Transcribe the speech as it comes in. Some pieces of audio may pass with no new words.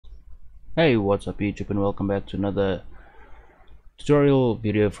Hey, what's up YouTube, and welcome back to another tutorial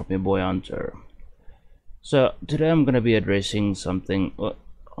video from your boy Hunter. So today I'm gonna be addressing something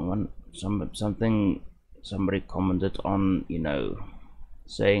something somebody commented on,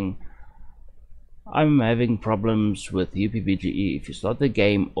 saying I'm having problems with UPBGE. If you start the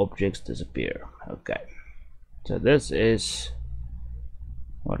game, objects disappear. Okay, so this is,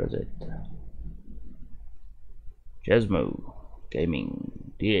 what is it? Jasmo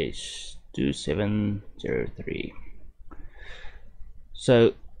Gaming DS2703.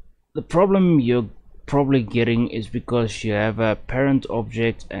 So the problem you're probably getting is because you have a parent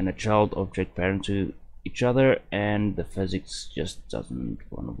object and a child object parent to each other, and the physics just doesn't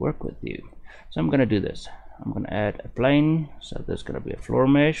want to work with you. So I'm going to do this. I'm going to add a plane. So there's going to be a floor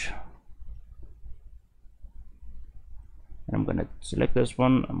mesh, and I'm going to select this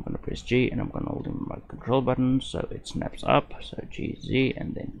one. I'm going to press G, and I'm going to hold in my control button so it snaps up. So GZ,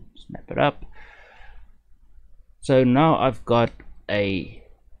 and then snap it up. So now I've got a,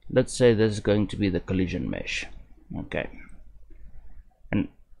 let's say this is going to be the collision mesh. Okay, and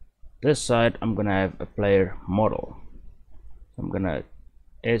this side I'm gonna have a player model. I'm gonna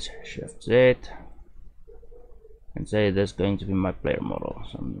S Shift Z and say this is going to be my player model.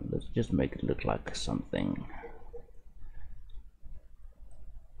 So let's just make it look like something.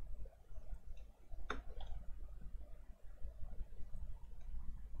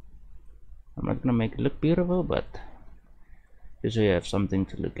 I'm not gonna make it look beautiful, but just so you have something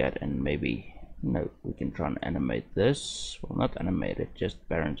to look at, and maybe we can try and animate this. Well, not animate it, just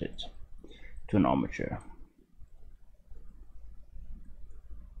parent it to an armature.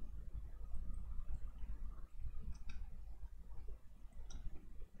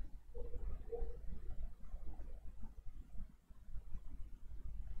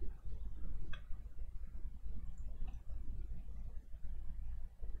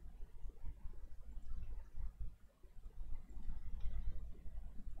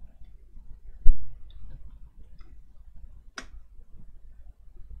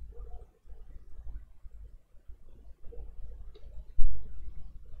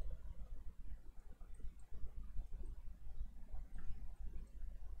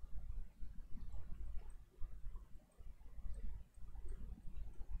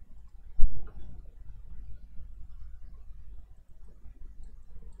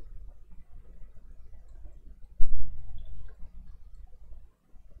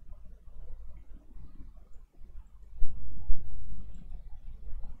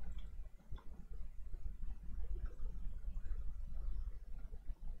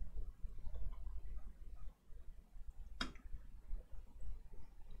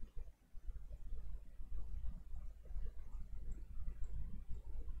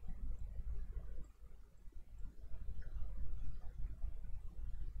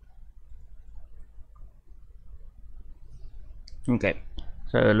 Okay,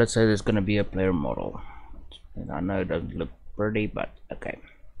 so let's say there's going to be a player model, and I know it doesn't look pretty, but okay,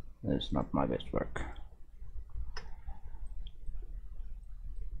 it's not my best work.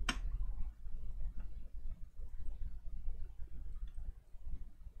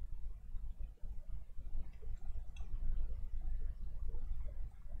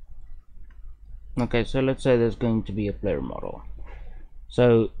 Okay, so let's say there's going to be a player model.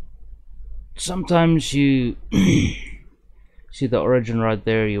 So sometimes you see the origin right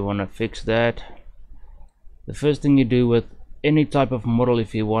there, you want to fix that. The first thing you do with any type of model,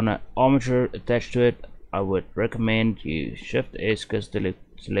 if you want an armature attached to it, I would recommend you Shift S,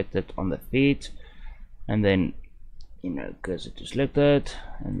 select it on the feet, and then cursor to select it,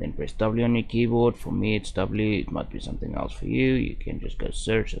 and then press W on your keyboard. For me it's W, it might be something else for you. You can just go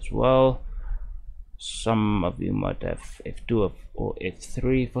search as well. Some of you might have F2 or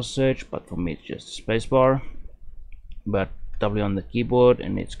F3 for search, but for me it's just a spacebar. But W on the keyboard,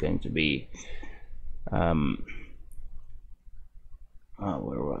 and it's going to be where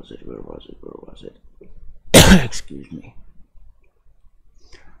was it excuse me,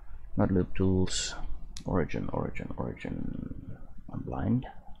 not loop tools, origin. I'm blind,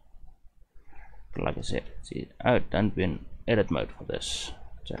 but like I said, see, don't be in edit mode for this.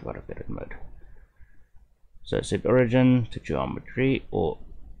 It's out of edit mode. So set origin to geometry or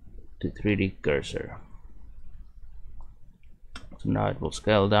to 3D cursor. So now it will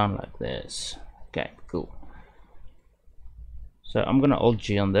scale down like this. Okay, cool. So I'm gonna Alt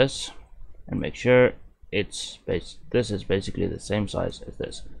G on this and make sure this is basically the same size as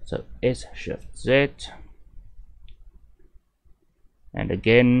this. So S Shift Z, and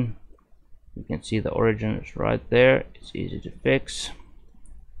again you can see the origin is right there. It's easy to fix.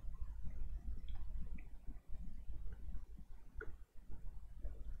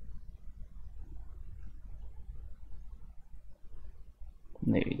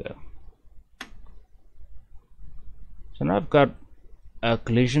 There you go. So now I've got a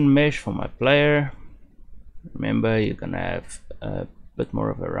collision mesh for my player. Remember, you're gonna have a bit more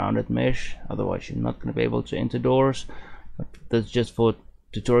of a rounded mesh, otherwise you're not gonna be able to enter doors. But that's just for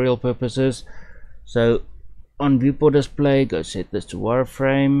tutorial purposes. So on viewport display, go set this to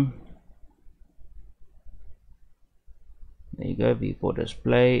wireframe. There you go, viewport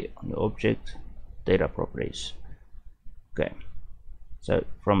display on the object, data properties. Okay, so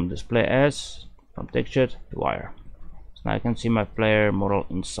from display as, from textured to wire. So now I can see my player model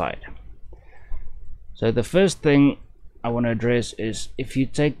inside. So the first thing I want to address is if you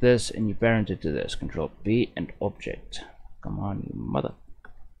take this and you parent it to this, Control P and object. Come on, you mother.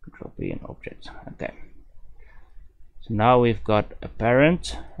 Control P and object. Okay. So now we've got a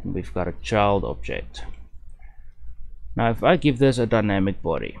parent and we've got a child object. Now if I give this a dynamic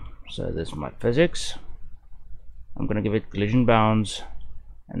body, so this is my physics, I'm going to give it collision bounds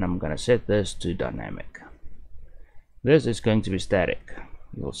and I'm going to set this to dynamic. This is going to be static.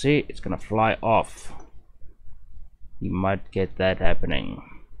 You'll see it's going to fly off. You might get that happening.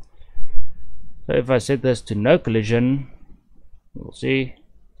 So if I set this to no collision, you'll see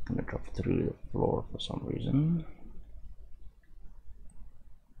it's going to drop through the floor for some reason.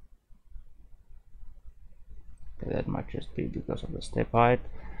 Okay, that might just be because of the step height,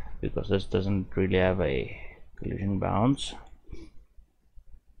 because this doesn't really have a collision bounds.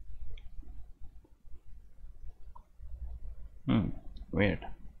 Weird.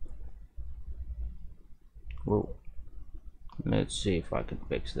 Whoa. Let's see if I can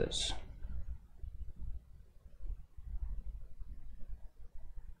fix this.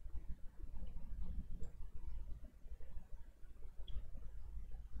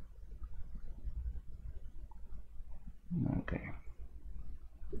 Okay.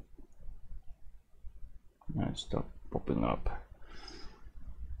 Now it's stop popping up.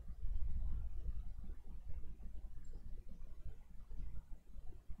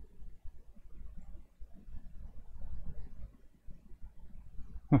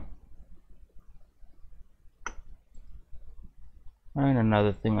 And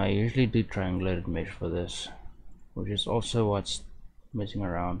another thing, I usually do triangulated mesh for this, which is also what's messing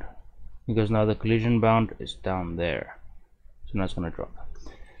around, because now the collision bound is down there, so now it's going to drop.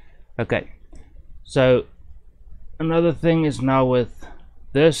 Okay, so another thing is now with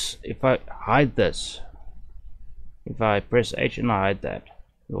this, if I hide this, if I press H and I hide that,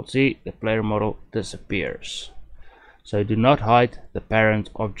 you'll see the player model disappears. So do not hide the parent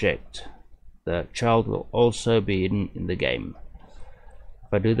object. The child will also be hidden in the game.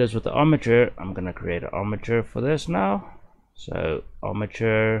 If I do this with the armature, I'm going to create an armature for this now. So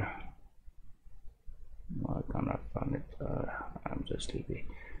armature, I cannot find it, I'm just sleepy.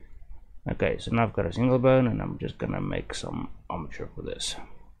 Okay, so now I've got a single bone and I'm just going to make some armature for this.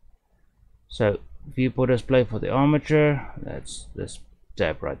 So viewport display for the armature, that's this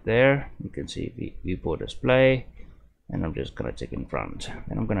tab right there. You can see viewport display, and I'm just going to tick in front.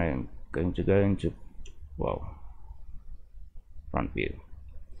 And I'm going to go into, well, front view,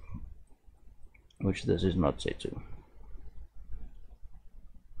 which this is not set to.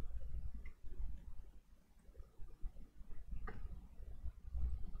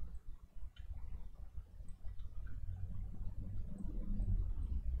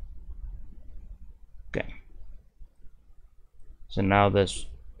 Okay. So now this,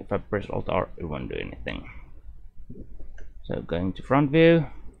 if I press Alt R, it won't do anything. So going to front view,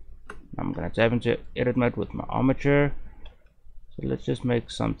 I'm going to tab into edit mode with my armature. So let's just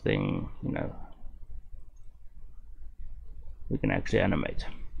make something, you know, we can actually animate.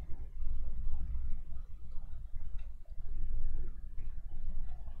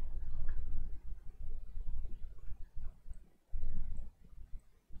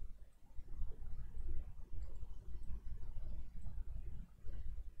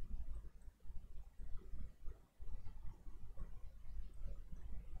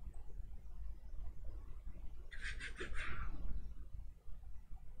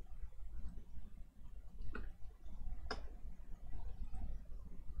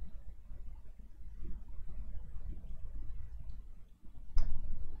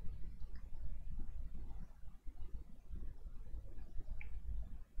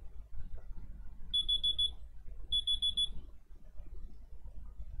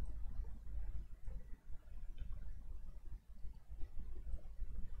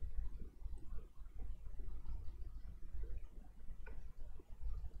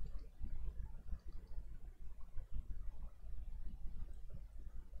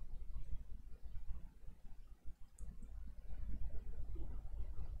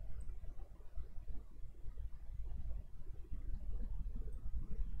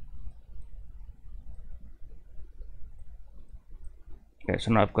 Okay,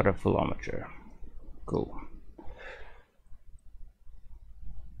 so now I've got a full armature. Cool.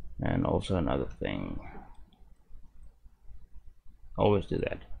 And also another thing, always do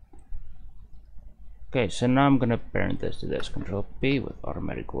that. Okay, so now I'm gonna parent this to this. Control P with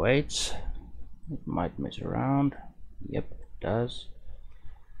automatic weights. It might mess around. Yep, it does.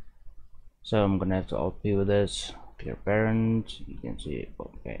 So I'm gonna have to Alt P with this. Clear parent. You can see,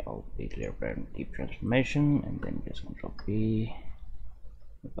 okay, Alt P, clear parent, keep transformation, and then just Control P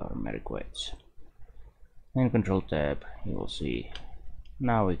with automatic weights. And Control Tab. You will see.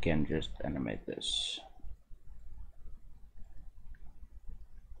 Now we can just animate this.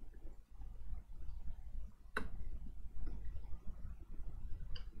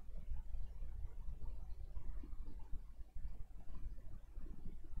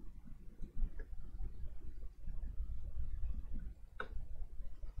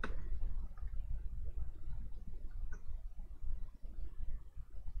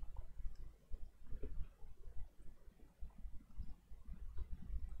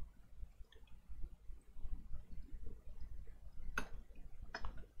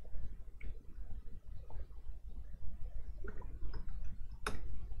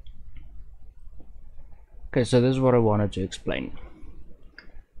 Okay, so this is what I wanted to explain.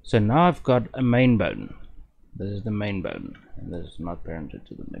 So now I've got a main bone. This is the main bone, and this is not parented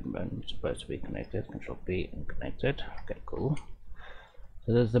to the main bone. It's supposed to be connected. Control P and connect it. Okay, cool.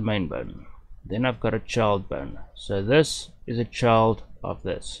 So this is the main bone. Then I've got a child bone. So this is a child of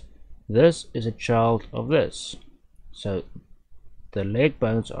this. This is a child of this. So the leg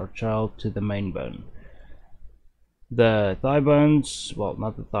bones are child to the main bone. The thigh bones, well,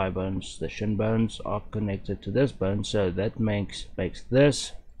 not the thigh bones, the shin bones are connected to this bone, so that makes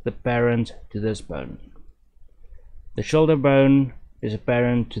this the parent to this bone. The shoulder bone is a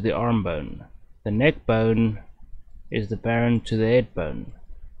parent to the arm bone. The neck bone is the parent to the head bone.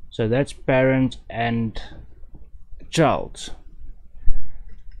 So that's parent and child.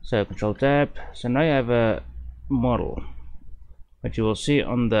 So Control Tab. So now you have a model. But you will see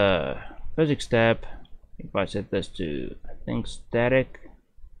on the physics tab, if I set this to, I think, static,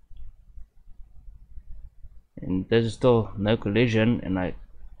 and this is still no collision, and I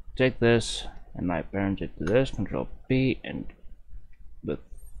take this and I parent it to this, Control P, and with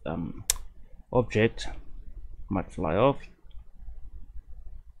object might fly off.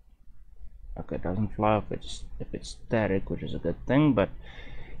 Okay, it doesn't fly off if it's static, which is a good thing. But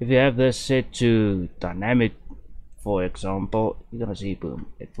if you have this set to dynamic, for example, you're gonna see, boom,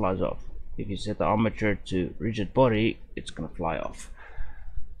 it flies off. If you set the armature to rigid body, it's gonna fly off.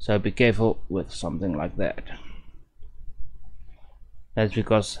 So be careful with something like that. That's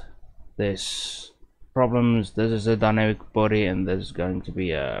because there's problems. This is a dynamic body and this is going to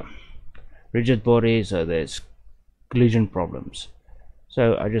be a rigid body, so there's collision problems.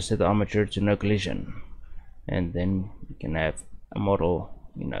 So I just set the armature to no collision, and then you can have a model,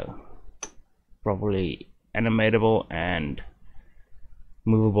 you know, properly animatable and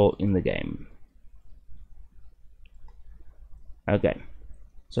movable in the game. Okay,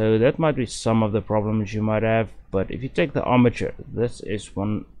 so that might be some of the problems you might have, but if you take the armature, this is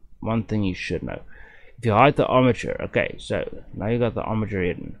one thing you should know. If you hide the armature, okay, so now you got the armature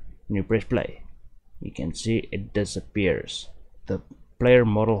hidden, and you press play, you can see it disappears. The player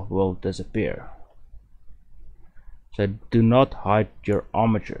model will disappear. So do not hide your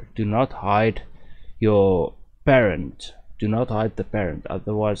armature, do not hide your parent, do not hide the parent,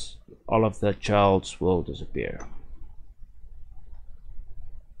 otherwise all of the childs will disappear.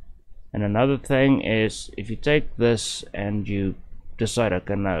 And another thing is, if you take this and you decide,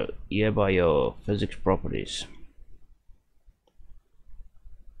 okay, now here by your physics properties,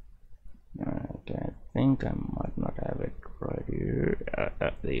 okay, I think I might not have it right here.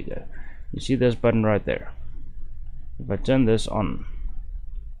 There you go. You see this button right there. If I turn this on,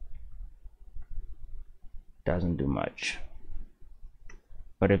 doesn't do much.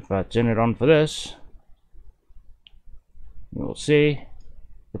 But if I turn it on for this, you will see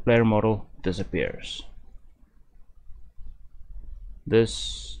the player model disappears.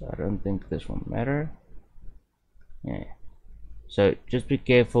 This, I don't think this will matter. Yeah. So just be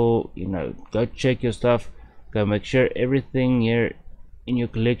careful, you know, go check your stuff, go make sure everything here in your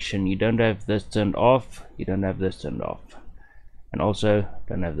collection, you don't have this turned off, you don't have this turned off, and also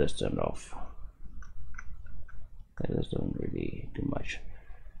don't have this turned off. Okay, this doesn't really do much.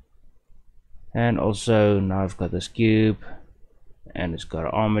 And also now I've got this cube and it's got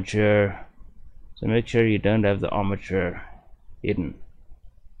an armature, so make sure you don't have the armature hidden.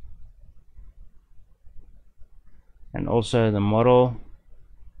 And also the model,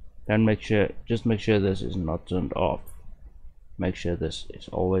 then just make sure this is not turned off. make sure this is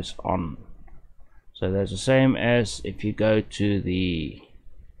always on. So that's the same as if you go to the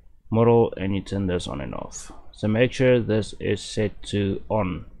model and you turn this on and off. So make sure this is set to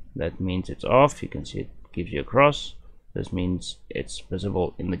on. That means it's off. You can see it gives you a cross. This means it's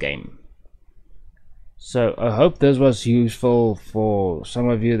visible in the game. So I hope this was useful for some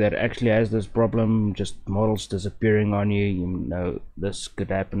of you that actually has this problem, just models disappearing on you. You know, this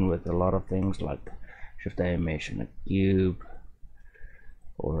could happen with a lot of things like shift animation a cube,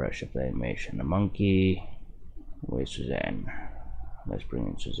 or a shift animation a monkey. Where's Suzanne? Let's bring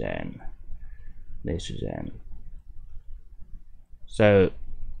in Suzanne. There's Suzanne. So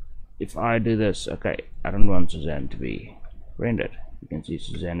if I do this, okay, I don't want Suzanne to be rendered. You can see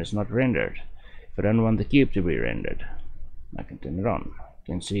Suzanne is not rendered. If I don't want the cube to be rendered, I can turn it on.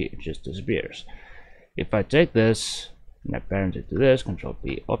 You can see it just disappears. If I take this and I parent it to this, Control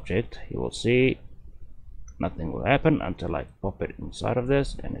P object, you will see nothing will happen until I pop it inside of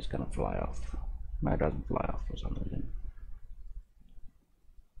this and it's gonna fly off. No, it doesn't fly off for some reason.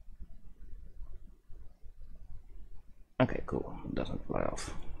 Okay, cool, it doesn't fly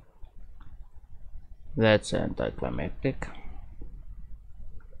off. That's anticlimactic.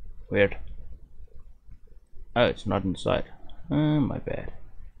 Weird. Oh, it's not inside. My bad.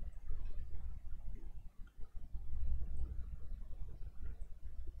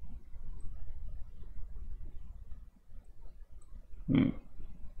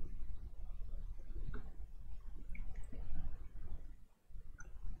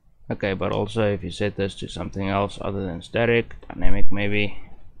 Okay, but also if you set this to something else other than static, dynamic maybe.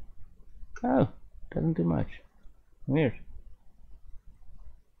 Oh, doesn't do much. Weird.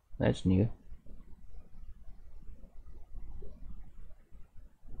 That's new.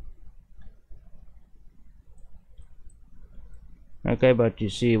 Okay, but you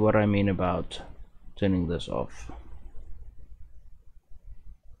see what I mean about turning this off.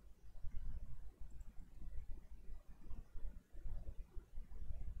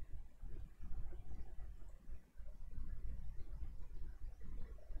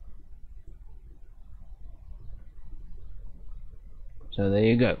 So there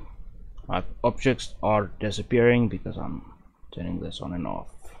you go. My objects are disappearing because I'm turning this on and off.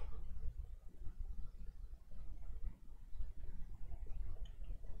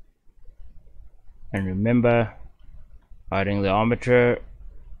 And remember, hiding the armature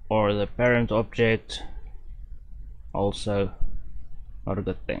or the parent object also not a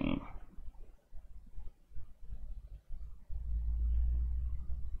good thing.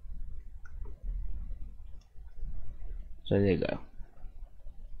 So there you go.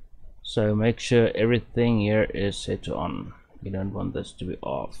 So make sure everything here is set to on. You don't want this to be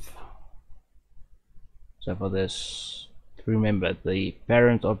off. So for this, remember the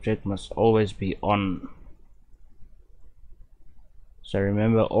parent object must always be on. So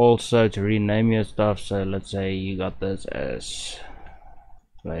remember also to rename your stuff. So let's say you got this as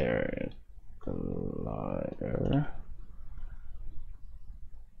player collider.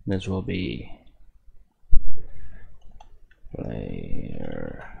 This will be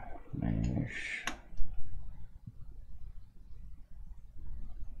player mesh.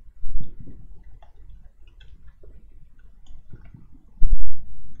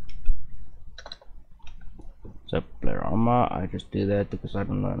 So player armor, I just do that because I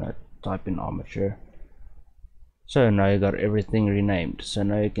don't want to type in armature. So now you got everything renamed. So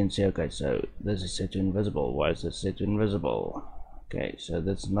now you can see, okay, so this is set to invisible. Why is this set to invisible? Okay, so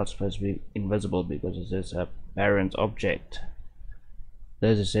that's not supposed to be invisible because it is a parent object.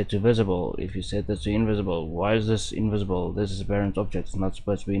 This is set to visible. If you set this to invisible, why is this invisible? This is a parent object, it's not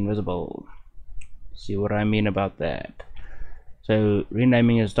supposed to be invisible. See what I mean about that? So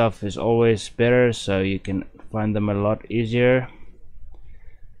renaming your stuff is always better, so you can find them a lot easier.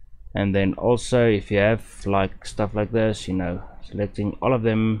 And then also if you have like stuff like this, you know, selecting all of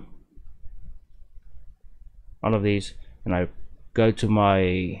them, all of these, and I go to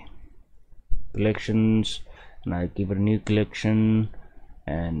my collections and I give it a new collection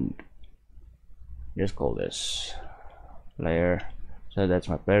and just call this player. So that's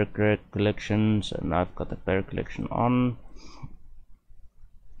my player collection. So now I've got the player collection on,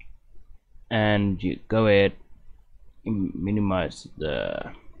 and you go ahead, minimize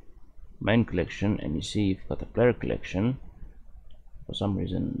the main collection, and you see you've got the player collection. For some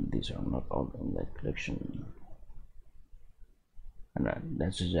reason these are not all in that collection, and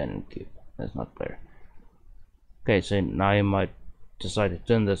that's a Zen cube, that's not player. Okay, so now you might decide to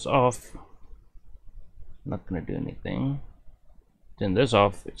turn this off. Not gonna do anything. Turn this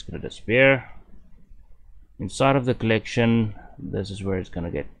off, it's gonna disappear. Inside of the collection, this is where it's gonna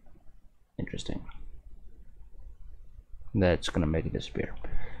get interesting. That's gonna make it disappear.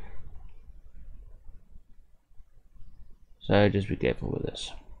 So just be careful with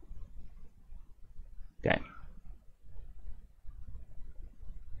this. Okay.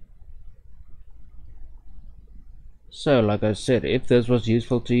 So like I said, if this was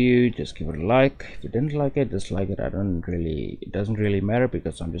useful to you, just give it a like. If you didn't like it, dislike it. It doesn't really matter,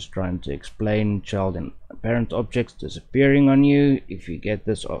 because I'm just trying to explain child and parent objects disappearing on you. If you get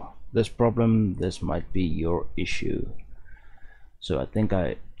this problem, this might be your issue. So I think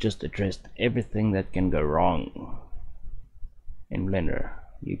I just addressed everything that can go wrong in Blender,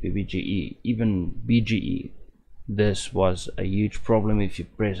 UPBGE, even BGE. This was a huge problem. If you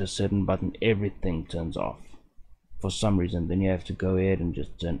press a certain button, everything turns off for some reason. Then you have to go ahead and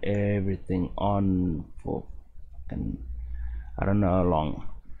just turn everything on for I don't know how long,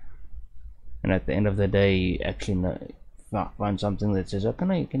 and at the end of the day you actually find something that says, okay,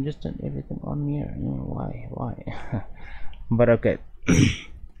 no, you can just turn everything on here. You know, why? But okay.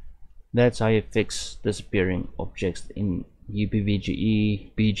 That's how you fix disappearing objects in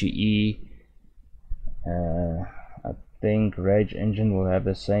UPBGE, BGE. I think Rage Engine will have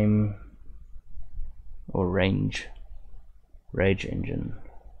the same, or Rage Engine,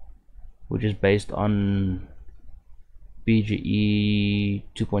 which is based on BGE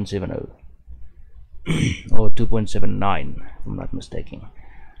 2.70 or 2.79 if I'm not mistaken,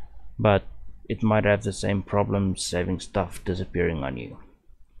 but it might have the same problem, saving stuff disappearing on you.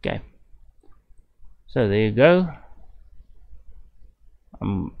 Okay, so there you go.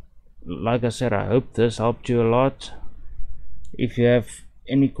 Like I said, I hope this helped you a lot. If you have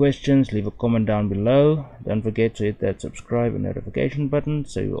any questions, leave a comment down below. Don't forget to hit that subscribe and notification button,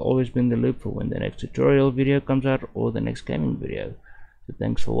 so you'll always be in the loop for when the next tutorial video comes out or the next gaming video. So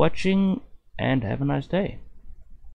thanks for watching and have a nice day.